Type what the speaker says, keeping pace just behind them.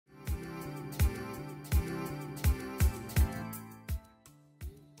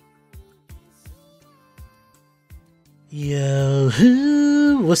Yo,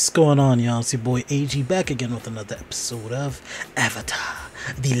 what's going on, y'all? It's your boy AG back again with another episode of Avatar,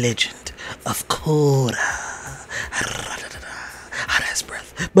 the Legend of Korra. Hot ass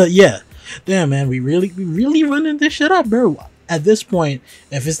breath. But yeah, damn man, we really running this shit up, bro. At this point,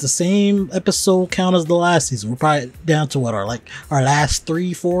 if it's the same episode count as the last season, we're probably down to what, our last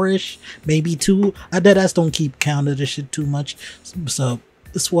 3, 4-ish, maybe 2. I deadass don't keep count of this shit too much, so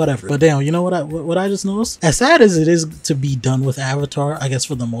it's whatever. But damn, you know what I just noticed? As sad as it is to be done with Avatar, I guess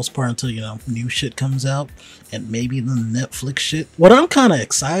for the most part until, you know, new shit comes out and maybe the Netflix shit. What I'm kind of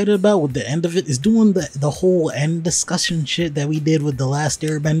excited about with the end of it is doing the whole end discussion shit that we did with the last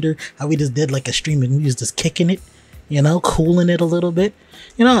Airbender. How we just did like a stream and we was just kicking it, you know, cooling it a little bit.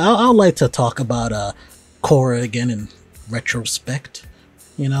 You know, I'd like to talk about Korra again in retrospect,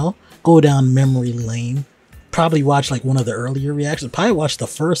 you know, go down memory lane. Probably watch like one of the earlier reactions. Probably watch the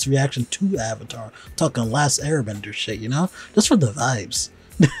first reaction to Avatar. Talking last Airbender shit, you know? Just for the vibes.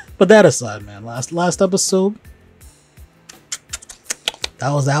 But that aside, man. Last episode. That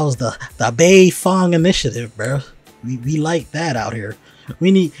was the Bay Fong initiative, bro. We like that out here.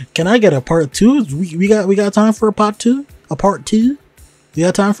 Can I get a part 2? We got time for a part 2? A part 2? You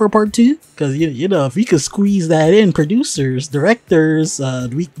got time for a part 2? Because you know, if we could squeeze that in, producers, directors,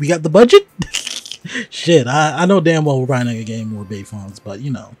 we got the budget. Shit, I know damn well we're writing a game more Bay Fonts, but you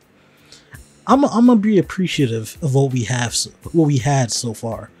know, I'm gonna be appreciative of what we had so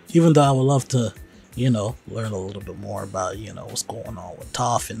far. Even though I would love to, you know, learn a little bit more about, you know, what's going on with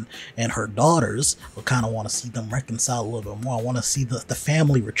Toph and her daughters. I kind of want to see them reconcile a little bit more. I want to see the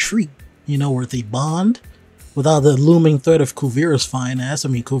family retreat, you know, where they bond without the looming threat of Kuvira's fine ass. I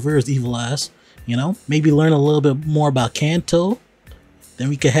mean, Kuvira's evil ass. You know, maybe learn a little bit more about Kanto. Then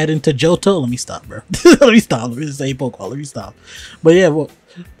we can head into Johto. Let me stop, bro. Let me stop. Let me say Pokemon. Let me stop. But yeah, well,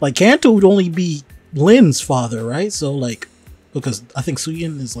 like Kanto would only be Lin's father, right? So like, because I think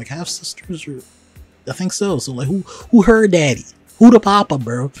Suyin is like half sisters, or I think so. So like, who her daddy? Who the papa,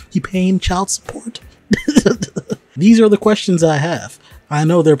 bro? He paying child support? These are the questions I have. I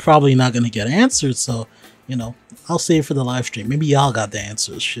know they're probably not gonna get answered, so you know, I'll save for the live stream. Maybe y'all got the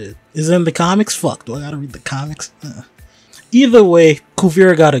answers. Shit, is it in the comics? Fuck, do I gotta read the comics? Either way,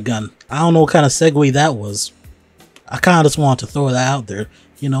 Kuvira got a gun. I don't know what kind of segue that was. I kind of just wanted to throw that out there.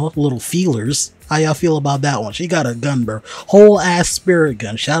 You know, little feelers. How y'all feel about that one? She got a gun, bro. Whole ass spirit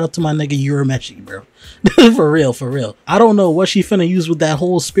gun. Shout out to my nigga Urameshi, bro. For real, for real. I don't know what she finna use with that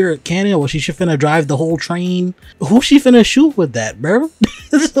whole spirit cannon. Or she finna drive the whole train. Who she finna shoot with that, bro?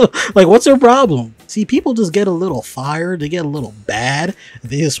 Like, what's her problem? See, people just get a little fired. They get a little bad.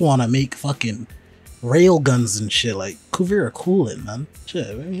 They just want to make fucking rail guns and shit. Like, Kuvira coolin', man. Shit,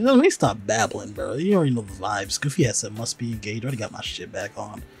 I mean, let me stop babbling, bro. You already know the vibes. Goofy has said must be engaged. Already got my shit back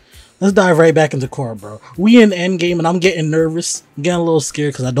on. Let's dive right back into Korra, bro. We in endgame and I'm getting nervous. I'm getting a little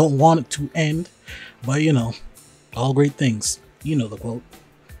scared because I don't want it to end. But you know, all great things. You know the quote.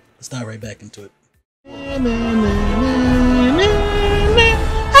 Let's dive right back into it.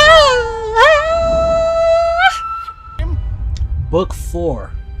 Book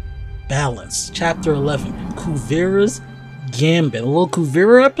 4. Balance, chapter 11, Kuvira's Gambit. A little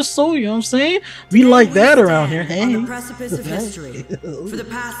Kuvira episode, you know what I'm saying? We like that around here. Hey, on the precipice of history. For the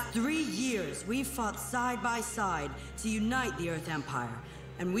past 3 years, we've fought side by side to unite the Earth Empire,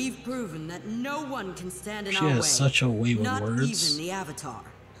 and we've proven that no one can stand in our way. She has such a way with not words. Even the Avatar.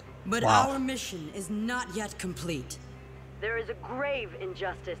 But wow. Our mission is not yet complete. There is a grave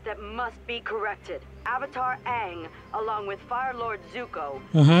injustice that must be corrected. Avatar Aang, along with Fire Lord Zuko,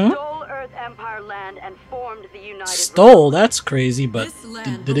 stole Earth Empire land and formed the United Stole? That's crazy, but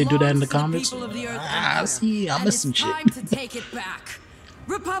did they do that in the to comics? See, I'm missing shit. Time to take it back.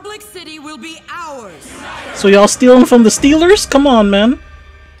 Republic City will be ours. So y'all stealing from the Steelers? Come on, man.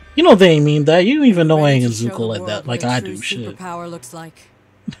 You know they ain't mean that. You don't even know Aang and Zuko like that, like I do. Shit. Superpower looks like.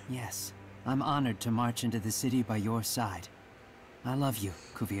 Yes. I'm honored to march into the city by your side. I love you,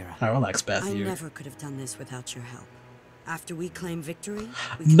 Kuvira. I relax, Bath I here. never could have done this without your help. After we claim victory,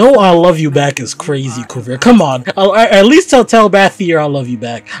 no, I love you back is crazy, Kuvira. Come on, at least tell Bathier I love you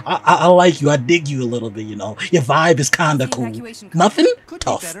back. I like you. I dig you a little bit. You know, your vibe is kinda cool. Nothing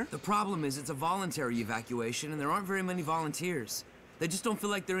tough. The problem is it's a voluntary evacuation, and there aren't very many volunteers. They just don't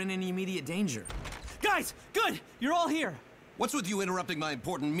feel like they're in any immediate danger. Guys, good. You're all here. What's with you interrupting my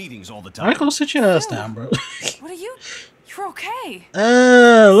important meetings all the time? Alright, go sit your ass down, bro. What are you? You're okay.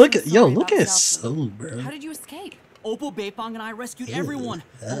 Look at his soul, bro. How did you escape? Opal, Beifong, and I rescued everyone,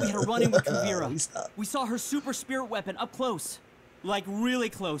 but we had a run-in with Kuvira. We saw her super spirit weapon up close. Like, really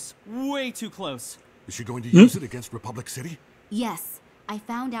close. Way too close. Is she going to use it against Republic City? Yes. I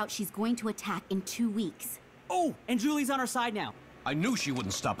found out she's going to attack in 2 weeks. Oh, and Julie's on our side now. I knew she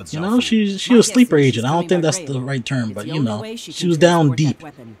wouldn't stop at You know, she was sleeper agent. I don't think that's the right term, but you know, she was down deep,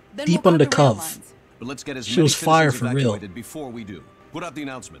 deep under cove. But let's get as She many was fire citizens for real. evacuated before we do. Put out the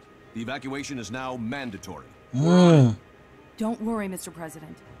announcement. The evacuation is now mandatory. Mm. Don't worry, Mr.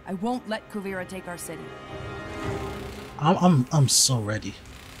 President. I won't let Kuvira take our city. I'm so ready.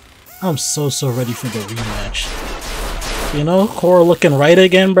 I'm so ready for the rematch. You know, Korra looking right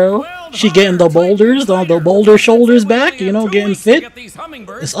again, bro. She getting the boulders, the boulder shoulders back. You know, getting fit.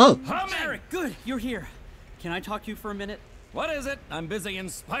 It's up. Eric, good, you're here. Can I talk to you for a minute? What is it? I'm busy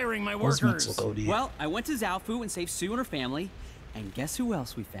inspiring my What's workers. mental Cody? Well, I went to Zaofu and saved Sue and her family, and guess who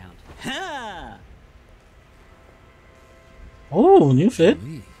else we found? Ha! Oh, new fit.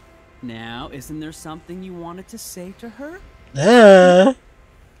 Now, isn't there something you wanted to say to her? Yeah.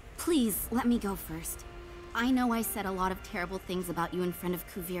 Please, let me go first. I know I said a lot of terrible things about you in front of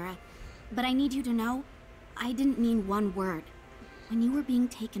Kuvira, but I need you to know, I didn't mean one word. When you were being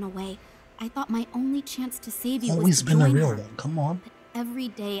taken away, I thought my only chance to save you Always was to been a join real her. one. Come on. But every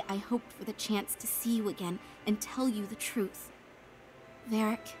day I hoped for the chance to see you again and tell you the truth.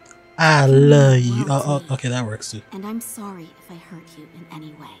 Varric, I love you. Oh, okay, that works too. and I'm sorry if I hurt you in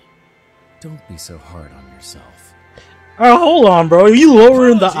any way. Don't be so hard on yourself. Oh, hold on, bro. You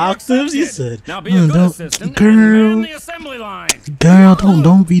lowering the octaves? You said, Now be a good assistant girl, and man the assembly line. girl,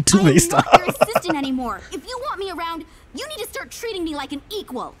 don't be too I'm wasted. not your assistant anymore. If you want me around, you need to start treating me like an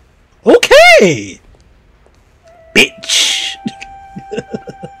equal. Okay, bitch.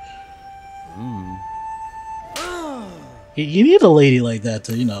 You need a lady like that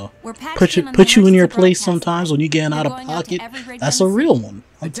to, you know, put you in your place sometimes when you're getting out of pocket. That's a real one.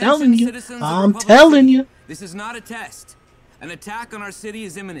 I'm telling you. I'm telling you. This is not a test. An attack on our city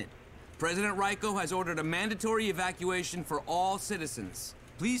is imminent. President Raiko has ordered a mandatory evacuation for all citizens.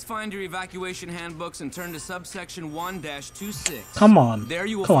 Please find your evacuation handbooks and turn to subsection 1-26. Come on. There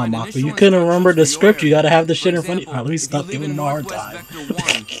you will Come on, find Mako. initial You couldn't remember the instructions for your script. You gotta have the area. shit in For front of you. example, Let me if stop you giving live in him a hard Northwest time.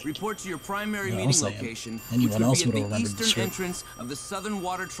 Vector 1, report to your primary Yeah, I'm meeting saying. location, Anyone which else would would be have at the remembered the eastern script. entrance of the Southern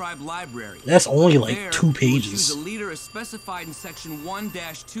Water Tribe Library. That's only like There, 2 you will choose pages. a leader as specified in section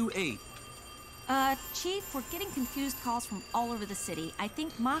 1-28. Chief, we're getting confused calls from all over the city. I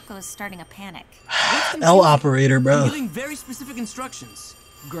think Mako is starting a panic. L operator, I'm bro. giving very specific instructions.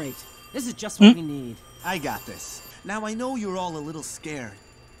 Great. This is just what we need. I got this. Now I know you're all a little scared.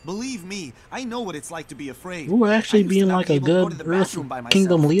 Believe me, I know what it's like to be afraid. Ooh, actually I used to being not like be a able to go to good the Earth bathroom by myself.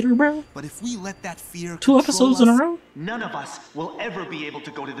 Kingdom leader, bro. But if we let that fear 2 episodes control in a us, row. none of us will ever be able to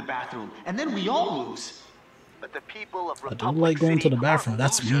go to the bathroom, and then we all lose. But the people of I Republic do like going to City the bathroom. are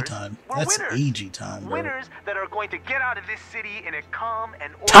That's me losers. time. We're That's winners. AG time, bro. Winners that are going to get out of this city in a calm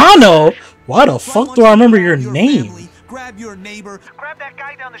and Tano? Why the fuck do I remember your name? family, grab your neighbor, grab that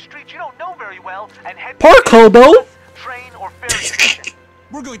guy down the street you don't know very well, and head Park Hobo? train or ferry station.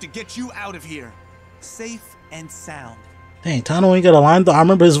 We're going to get you out of here, safe and sound. Dang, Tano ain't got a line though. I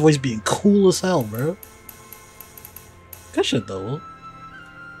remember his voice being cool as hell, bro. Good shit though.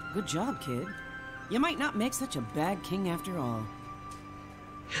 Good job, kid. You might not make such a bad king after all.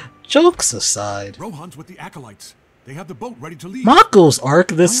 Jokes aside, Rohan's with the acolytes. They have the boat ready to leave. Mako's arc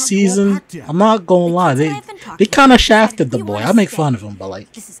this season, I'm not gonna lie, they kind of shafted the boy. I make fun of him, but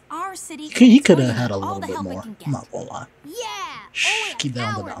like, This is our city. he could have had a little bit more. I'm not gonna lie. Yeah. Shh, keep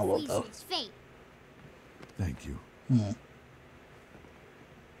that on the down low though. Thank you. Hmm.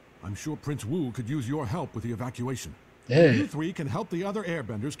 I'm sure Prince Wu could use your help with the evacuation. Hey. You 3 can help the other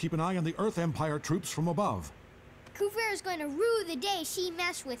Airbenders keep an eye on the Earth Empire troops from above. Kuvira's going to rue the day she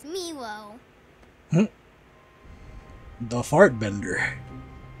messed with Milo. The fart bender.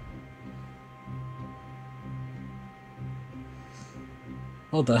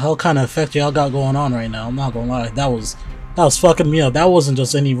 What the hell kind of effect y'all got going on right now? I'm not gonna lie, that was fucking me up. That wasn't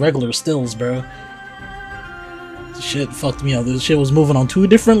just any regular stills, bro. This shit fucked me up. This shit was moving on 2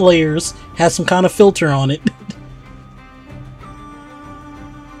 different layers, had some kind of filter on it.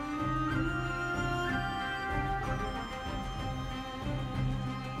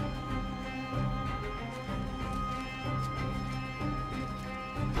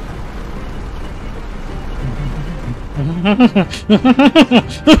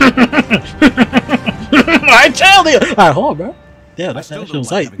 I tell you! Alright, hold on, bro. Yeah, that shit was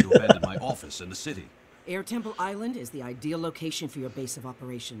hype. having to abandon my office in the city. Air Temple Island is the ideal location for your base of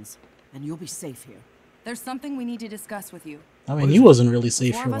operations, and you'll be safe here. There's something we need to discuss with you. I mean, you wasn't really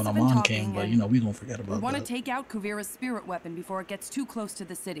safe Four here of us when have been Amon talking, came, but and you know, we don't forget We about want to that. take out Kuvira's spirit weapon before it gets too close to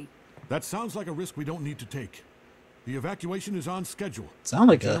the city. That sounds like a risk we don't need to take. The evacuation is on schedule. Sound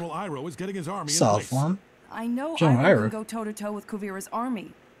like General a Iroh is getting his army in solid place. one. I know General I can Iroh. go toe-to-toe with Kuvira's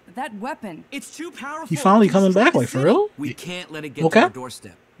army, But that weapon, it's too powerful. He finally coming back, like, for real? We can't let it get to our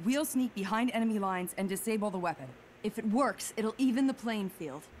doorstep. We'll sneak behind enemy lines and disable the weapon. If it works, it'll even the playing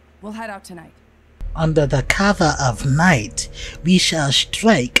field. We'll head out tonight. Under the cover of night, we shall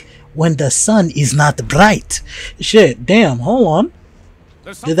strike when the sun is not bright. Shit, damn, hold on.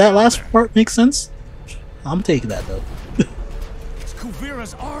 Did that last part make sense? I'm taking that though. It's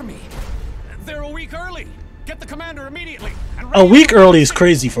Kuvira's army. They're a week early. Get the commander immediately. A week early is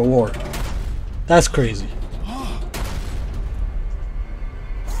crazy for war. That's crazy.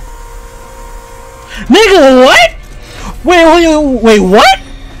 Nigga, what? Wait, what?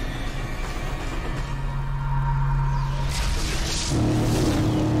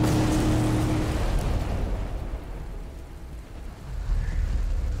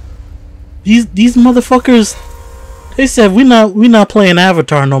 These motherfuckers, they said we not playing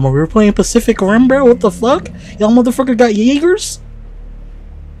Avatar no more. We were playing Pacific Rim, bro. What the fuck? Y'all motherfucker got Jaegers?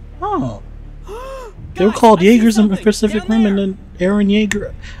 Oh. They were called Jaegers in Pacific Rim, and then Aaron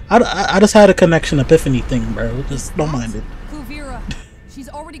Jaeger. I just had a connection epiphany thing, bro. Just don't mind it. Kuvira, she's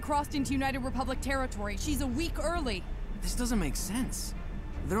already crossed into United Republic territory. She's a week early. This doesn't make sense.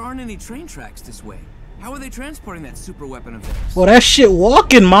 There aren't any train tracks this way. How are they transporting that super weapon of theirs? Well, that shit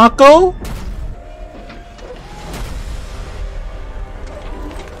walking, Mako.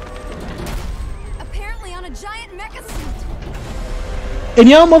 Apparently on a giant mecha suit. And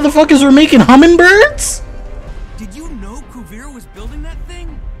y'all motherfuckers were making hummingbirds? Did you know Kuvira was building that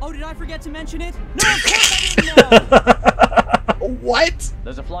thing? Oh, did I forget to mention it? No, of course I didn't know. What?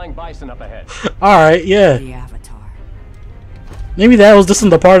 There's a flying bison up ahead. Alright, yeah. The Avatar. Maybe that was just in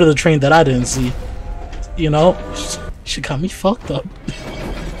the part of the train that I didn't see. You know? She got me fucked up.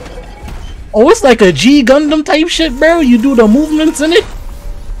 Oh, it's like a G Gundam type shit, bro. You do the movements in it.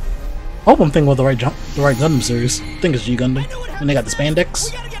 I hope I'm thinking with the right Gundam series. I think it's G Gundam. And they got the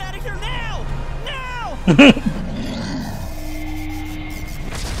spandex. We gotta get out of here now! Now!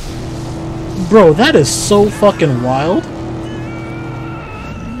 Bro, that is so fucking wild.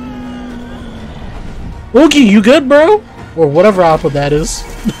 Wookie, you good, bro? Or whatever output that is.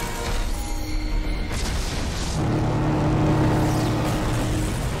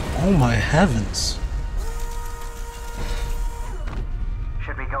 Oh my heavens.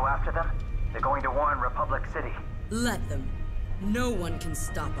 Should we go after them? They're going to warn Republic City. Let them. No one can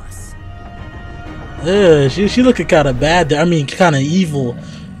stop us. Yeah, she looking kind of bad. I mean, kind of evil,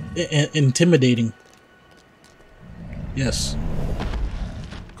 intimidating. Yes.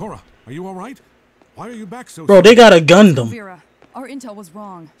 Korra, are you all right? Why are you back so? Bro, they got a Gundam. Kuvira, our intel was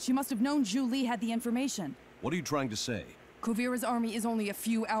wrong. She must have known Zhu Li had the information. What are you trying to say? Kuvira's army is only a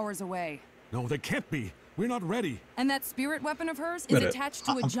few hours away. No, they can't be. We're not ready. And that spirit weapon of hers is attached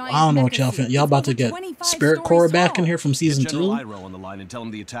to a giant. I don't know what y'all about to get Spirit Korra back in here from season 2. General Iroh on the line and tell him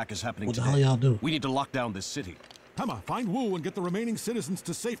the attack is happening today. What the hell y'all do? We need to lock down this city. Hama, find Wu and get the remaining citizens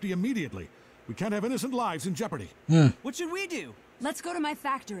to safety immediately. We can't have innocent lives in jeopardy. What should we do? Let's go to my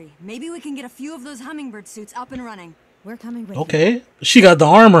factory. Maybe we can get a few of those hummingbird suits up and running. We're coming with Okay, she got the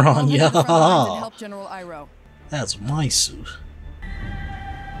armor on. Yeah. Help General Iroh. That's my suit.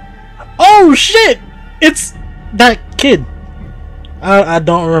 Oh shit! It's that kid. I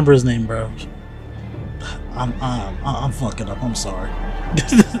don't remember his name, bro. I'm fucking up. I'm sorry.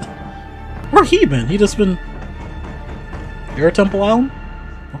 Where he been? He just been. Air Temple Island?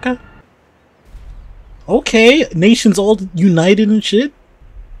 Okay. Okay, nations all united and shit.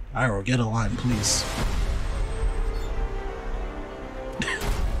 Iroh, get a line, please.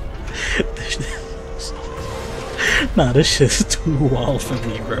 Nah, this shit's too wild for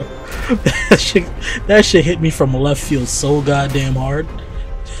me, bro. That shit hit me from left field so goddamn hard.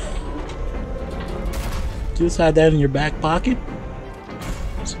 Just had that in your back pocket.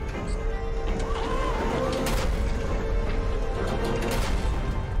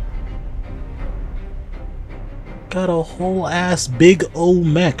 Got a whole ass big old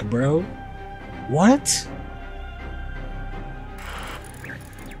mech, bro. What?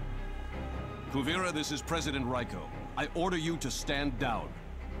 Kuvira, this is President Raiko. I order you to stand down.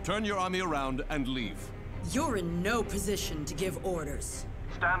 Turn your army around and leave. You're in no position to give orders.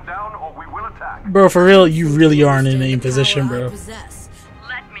 Stand down or we will attack. Bro, for real, you really aren't in any position, bro.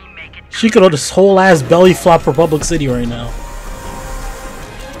 She could have this whole ass belly flop Republic City right now.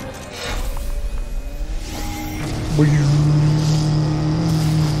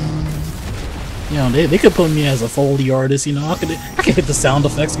 You know, they could put me as a Foley artist, you know. I could hit the sound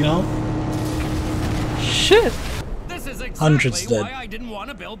effects, you know. Shit. This is exactly Hundreds dead. why I didn't want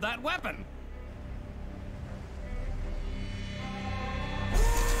to build that weapon.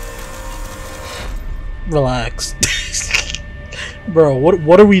 Relax. Bro,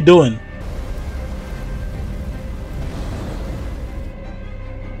 what are we doing?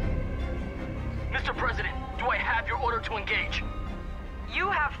 Mr. President, do I have your order to engage? You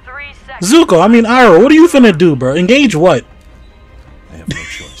have 3 seconds. Zuko, I mean Iroh, what are you finna do, bro? Engage what? I have no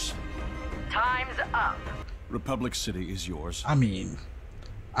choice. Time's up. Republic City is yours. I mean,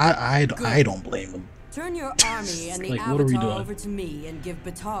 I don't blame him. Turn your army and the Like, what are we Avatar doing? over to me and give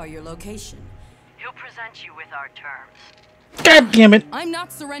Batar your location. He'll present you with our terms. God damn it! I'm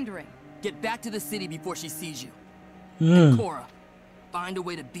not surrendering. Get back to the city before she sees you. Mm. Korra, find a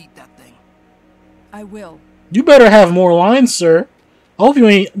way to beat that thing. I will. You better have more lines, sir. I hope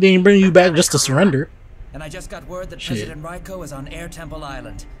they ain't bring you back just to surrender. And I just got word that Shit. President Raiko is on Air Temple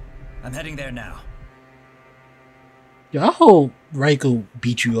Island. I'm heading there now. Yeah, I hope Raiko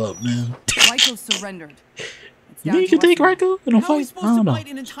beat you up, man. Raiko surrendered. You think you can take Raiko in a How are we fight? I supposed to don't know. fight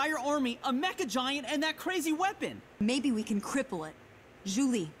an entire army, a mecha giant, and that crazy weapon? Maybe we can cripple it.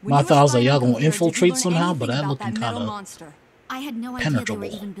 Julie, when I you thought I was were like, y'all spying on gonna Kuvira, did you infiltrate learn somehow, but anything that about looking metal kinda monster? I had no idea they were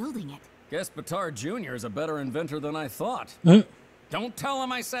penetrable. even building it. Guess Batar Jr. is a better inventor than I thought. Mm. Don't tell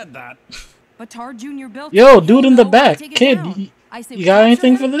him I said that. Batar Jr. built Yo, it. dude in the He'll back. take it Kid, down. I say you we got capture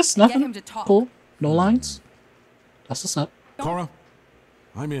anything for him this? and get Nothing? him to talk. Cool. No lines? That's what's up. Korra,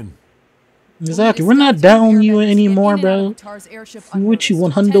 I'm in. Exactly. We're not down you anymore, bro. We with you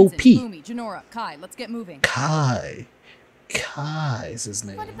 100 P. Fumi, Jinora, Kai, let's get moving. Kai. Kai is his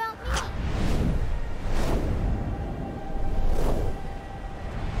name. What about me?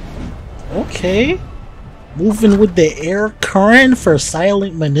 Okay. Moving with the air current for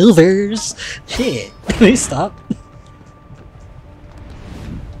silent maneuvers. Shit. Can we stop?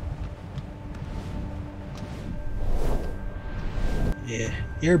 Yeah.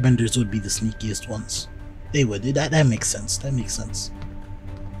 Airbenders would be the sneakiest ones. They would. That makes sense. That makes sense.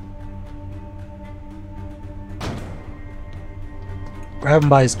 Grab him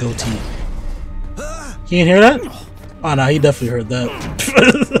by his goatee. He didn't hear that? Oh no, he definitely heard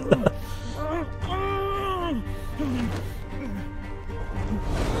that.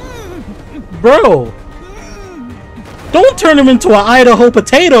 Bro! Don't turn him into an Idaho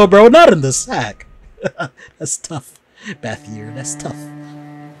potato, bro! Not in the sack! That's tough. Bathier, that's tough.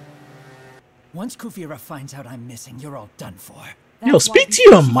 Once Kuvira finds out I'm missing, you're all done for. Yo, speak to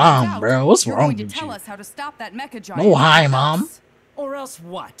your mom, bro. What's wrong with you? Tell us how to stop that mecha giant. No, hi, mom. Or else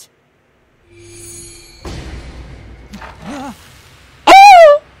what?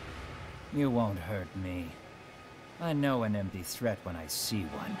 Oh! You won't hurt me. I know an empty threat when I see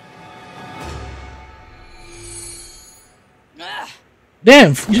one.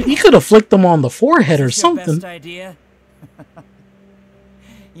 Damn, you could have flicked him on the forehead or something. Best idea?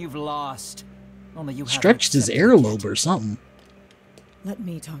 You've lost. Only you Stretched his earlobe or something. Let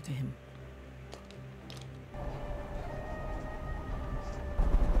me talk to him.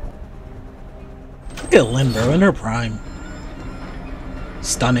 Look at Lynn, bro, in her prime.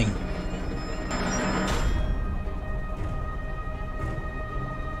 Stunning.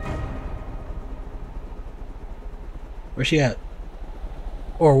 Where's she at?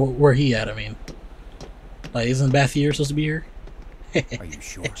 Or where he at, I mean. Like, isn't Bathier supposed to be here? Are you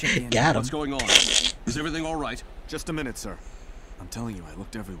sure? Got him. What's going on? Is everything all right? Just a minute, sir. I'm telling you, I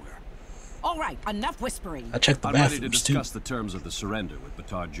looked everywhere. All right, enough whispering. I checked the I'm ready to bathrooms, too. discuss the terms of the surrender with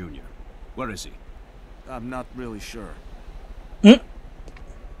Batar Jr. Where is he? I'm not really sure.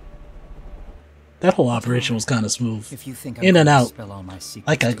 That whole operation was kind of smooth. If you think In and out.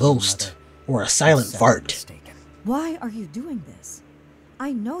 Like a to your ghost. mother, Or a silent you're fart. mistaken. Why are you doing this?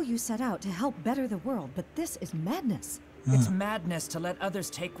 I know you set out to help better the world, but this is madness. It's madness to let others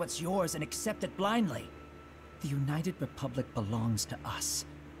take what's yours and accept it blindly. The United Republic belongs to us.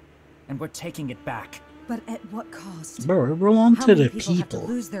 And we're taking it back. But at what cost? Bro, it belonged How to many the people have to people.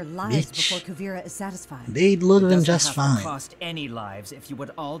 lose their lives Bitch. before Kuvira is satisfied? They'd live It in doesn't just have fine. to cost any lives if you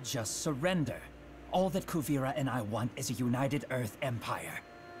would all just surrender. All that Kuvira and I want is a united Earth Empire.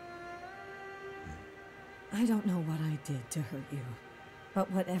 I don't know what I did to hurt you, but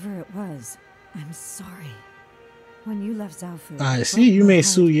whatever it was, I'm sorry. When you left Zaofu, I see you made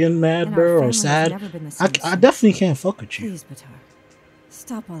Su Yin mad, bro, or sad. I definitely can't fuck with you. Please, Batar,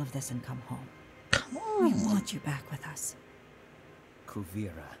 stop all of this and come home. Come We on. want you back with us.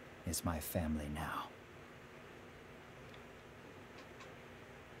 Kuvira is my family now.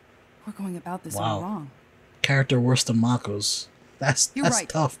 We're going about this Wow. all wrong. Character worse than Mako's. That's You're right.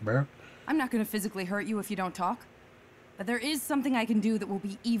 tough, bro. I'm not going to physically hurt you if you don't talk. But there is something I can do that will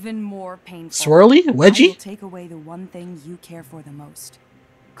be even more painful. Swirly? Wedgie? I will take away the one thing you care for the most.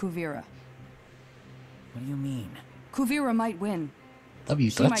 Kuvira. What do you mean? Kuvira might win. W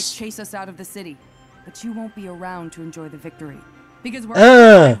She might thoughts. chase us out of the city, but you won't be around to enjoy the victory. Because wherever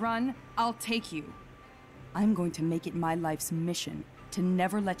I run, I'll take you. I'm going to make it my life's mission to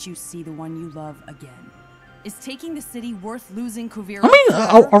never let you see the one you love again. Is taking the city worth losing Kuvira? I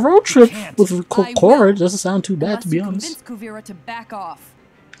mean, a road trip with Korra doesn't sound too bad, to be honest. Convince Kuvira to back off.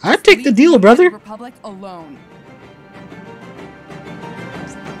 I'd take the deal, brother. Republic alone.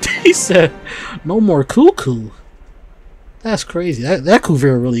 He said, "No more cuckoo." That's crazy. That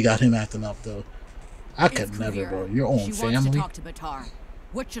Kuvira really got him acting up, though. I could never, bro. Your own family. Wants to talk to Batar.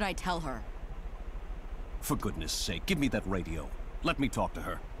 What should I tell her? For goodness sake, give me that radio. Let me talk to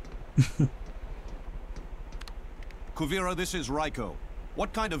her. Kuvira, this is Raiko.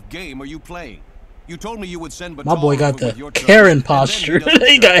 What kind of game are you playing? You told me you would send Batar. My boy got the Karen posture.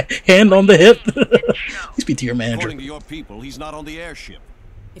 He got hand on the hip. He's be to your manager. According to your people, he's not on the airship.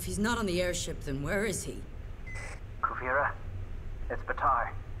 If he's not on the airship, then where is he? Kuvira, it's Batar.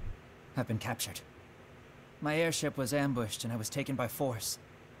 I've been captured. My airship was ambushed and I was taken by force.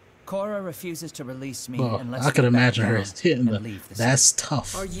 Korra refuses to release me unless I could imagine her hitting the. That's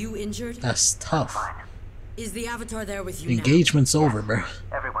tough. Are you injured? That's tough. Is the Avatar there with you now? Engagement's over, bro.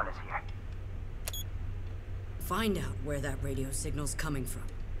 Everyone is here. Find out where that radio signal's coming from.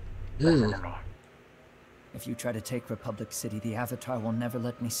 Listen to me. If you try to take Republic City, the Avatar will never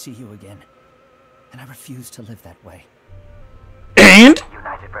let me see you again. And I refuse to live that way. And?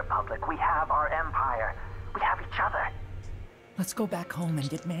 United Republic, we have our empire. We have each other. Let's go back home and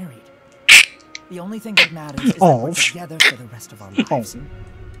get married. The only thing that matters is that we're together for the rest of our lives.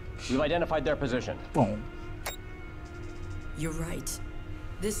 We've identified their position. You're right.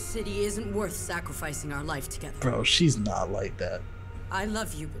 This city isn't worth sacrificing our life together. Bro, she's not like that. I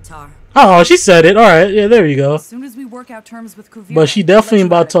love you, Batar. Oh, she said it. Alright, yeah, there you go. As soon as we work out terms with Kuvira, but she definitely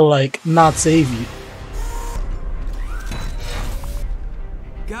about to, like, not save you.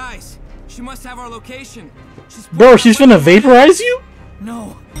 Guys, she must have our location. Bro, she's finna vaporize you?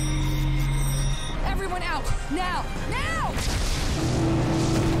 No. Everyone out! Now! Now!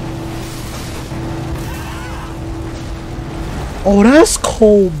 Oh, that's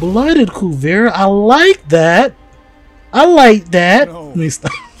cold-blooded, Kuvira. I like that. I like that. No. Let me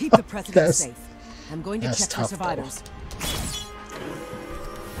stop. Keep the president safe. I'm going to check for survivors.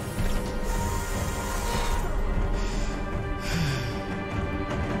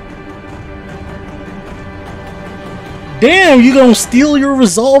 Damn, you gonna steal your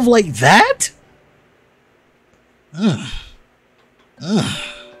resolve like that?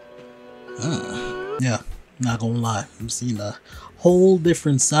 Yeah, not gonna lie. I'm seeing a whole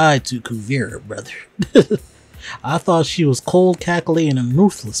different side to Kuvira, brother. I thought she was cold, calculating, and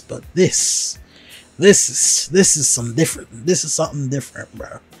ruthless, but this is some different. This is something different,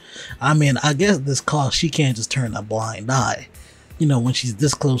 bro. I mean, I guess this cause she can't just turn a blind eye, you know, when she's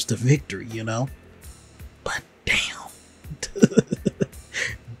this close to victory, you know. But damn,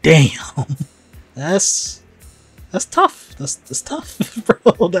 damn, that's tough. That's tough,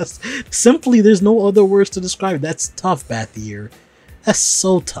 bro. That's simply, there's no other words to describe it. That's tough, Bathier. That's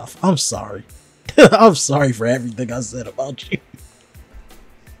so tough. I'm sorry. I'm sorry for everything I said about you.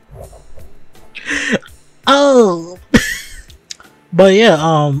 Oh, but yeah,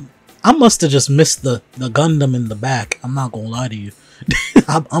 I must have just missed the Gundam in the back. I'm not gonna lie to you.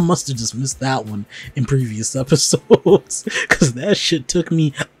 I must have just missed that one in previous episodes, because that shit took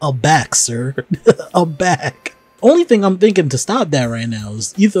me aback, sir. Aback. Only thing I'm thinking to stop that right now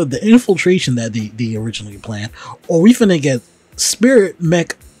is either the infiltration that they originally planned, or we finna get Spirit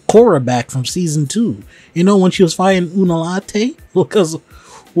Mech Korra back from season 2. You know, when she was fighting Unalate? Because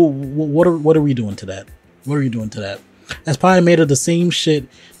what are we doing to that? What are we doing to that? That's probably made of the same shit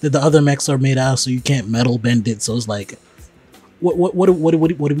that the other mechs are made out of, so you can't metal bend it. So it's like, what do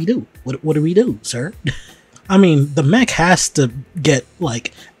we do? What do we do, sir? I mean, the mech has to get,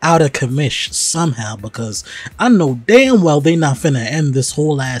 like, out of commish somehow, because I know damn well they not finna end this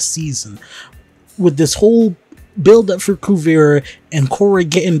whole last season with this whole build up for Kuvira and Korra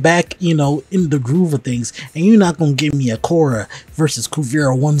getting back, you know, in the groove of things, and you're not gonna give me a Korra versus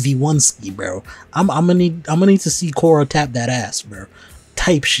Kuvira 1v1 ski, bro. I'm gonna need to see Korra tap that ass, bro.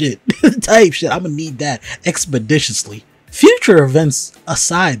 Type shit. Type shit. I'm gonna need that expeditiously. Future events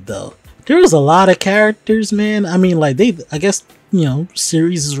aside, though, there was a lot of characters, man. I mean, like, I guess, you know,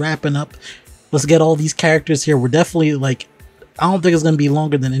 series is wrapping up. Let's get all these characters here. We're definitely, like, I don't think it's gonna be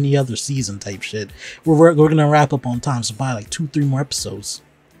longer than any other season type shit. We're gonna wrap up on time, so probably like 2-3 more episodes.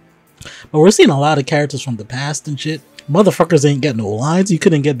 But we're seeing a lot of characters from the past and shit. Motherfuckers ain't getting no lines. You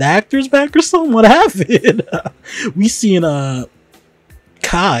couldn't get the actors back or something? What happened? We seen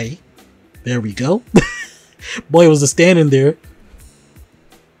Kai. There we go. Boy was just standing there.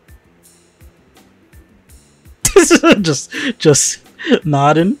 just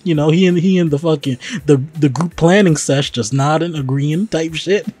nodding, you know, he and the fucking the group planning sesh just nodding, agreeing type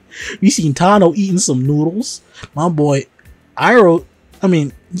shit. We seen Tano eating some noodles. My boy Iroh, I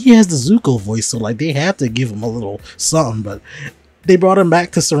mean, he has the Zuko voice, so like they have to give him a little something, but they brought him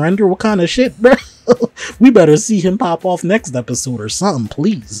back to surrender. What kind of shit, bro? We better see him pop off next episode or something,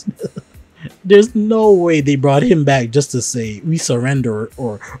 please. There's no way they brought him back just to say we surrender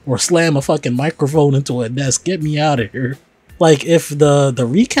or slam a fucking microphone into a desk. Get me out of here. Like, if the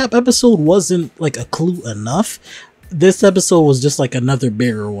recap episode wasn't like a clue enough, this episode was just like another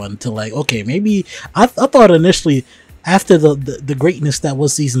bigger one to like, okay, maybe I thought initially after the greatness that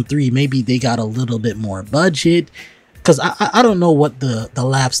was season 3, maybe they got a little bit more budget, because I don't know what the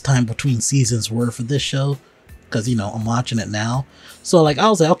lapse time between seasons were for this show, because, you know, I'm watching it now. So like I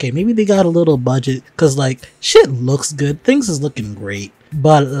was like, okay, maybe they got a little budget, because like shit looks good, things is looking great,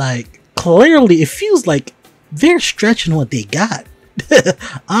 but like clearly it feels like they're stretching what they got.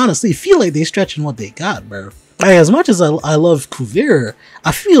 Honestly, feel like they're stretching what they got, bro. Like, as much as I love Kuvira,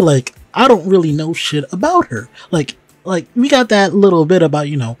 I feel like I don't really know shit about her. Like we got that little bit about,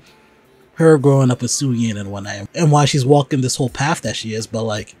 you know, her growing up with Suyin and whatnot, and why she's walking this whole path that she is, but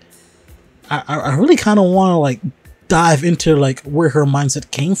like I really kind of want to like dive into like where her mindset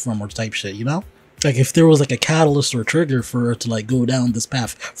came from or type shit, you know? Like if there was like a catalyst or trigger for her to like go down this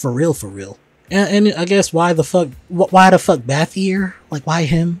path for real. And I guess why the fuck Bathier? Like why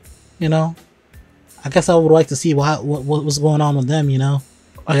him? You know? I guess I would like to see what was going on with them, you know?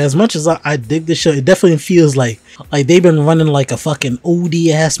 Like, as much as I dig this show, it definitely feels like they've been running like a fucking OD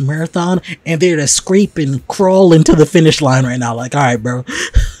ass marathon and they're just scraping, crawling to the finish line right now. Like, alright, bro.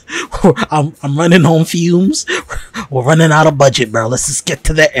 I'm running on fumes. We're running out of budget, bro. Let's just get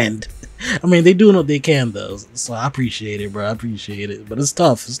to the end. I mean, they doing what they can though, so I appreciate it, bro. I appreciate it, but it's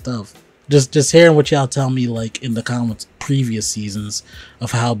tough. It's tough. Just hearing what y'all tell me like in the comments previous seasons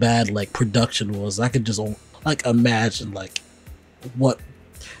of how bad like production was, I could just like imagine like what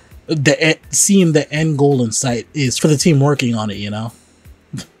seeing the end goal in sight is for the team working on it, you know.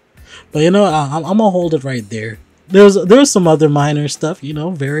 But you know, I'm gonna hold it right there. There's some other minor stuff, you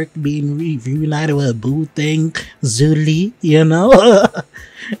know, Varric being reunited with a boo thing, Zuli, you know,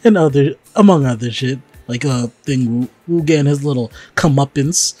 and among other shit, like thing Wu getting his little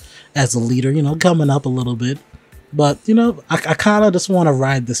comeuppance as a leader, you know, coming up a little bit. But you know, I kind of just want to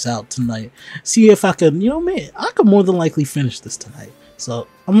ride this out tonight, see if I can, you know, man, I could more than likely finish this tonight. So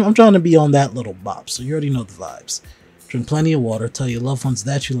I'm trying to be on that little bop. So you already know the vibes. Drink plenty of water. Tell your loved ones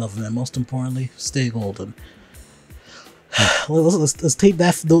that you love them. And most importantly, stay golden. Let's take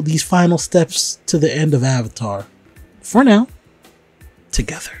these final steps to the end of Avatar. For now,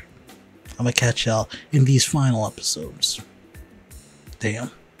 together. I'm gonna catch y'all in these final episodes.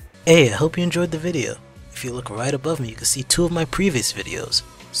 Damn. Hey, I hope you enjoyed the video. If you look right above me, you can see 2 of my previous videos.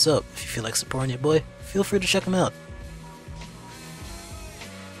 So, if you feel like supporting your boy, feel free to check them out.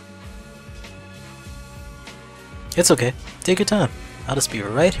 It's okay, take your time. I'll just be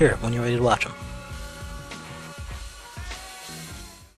right here when you're ready to watch them.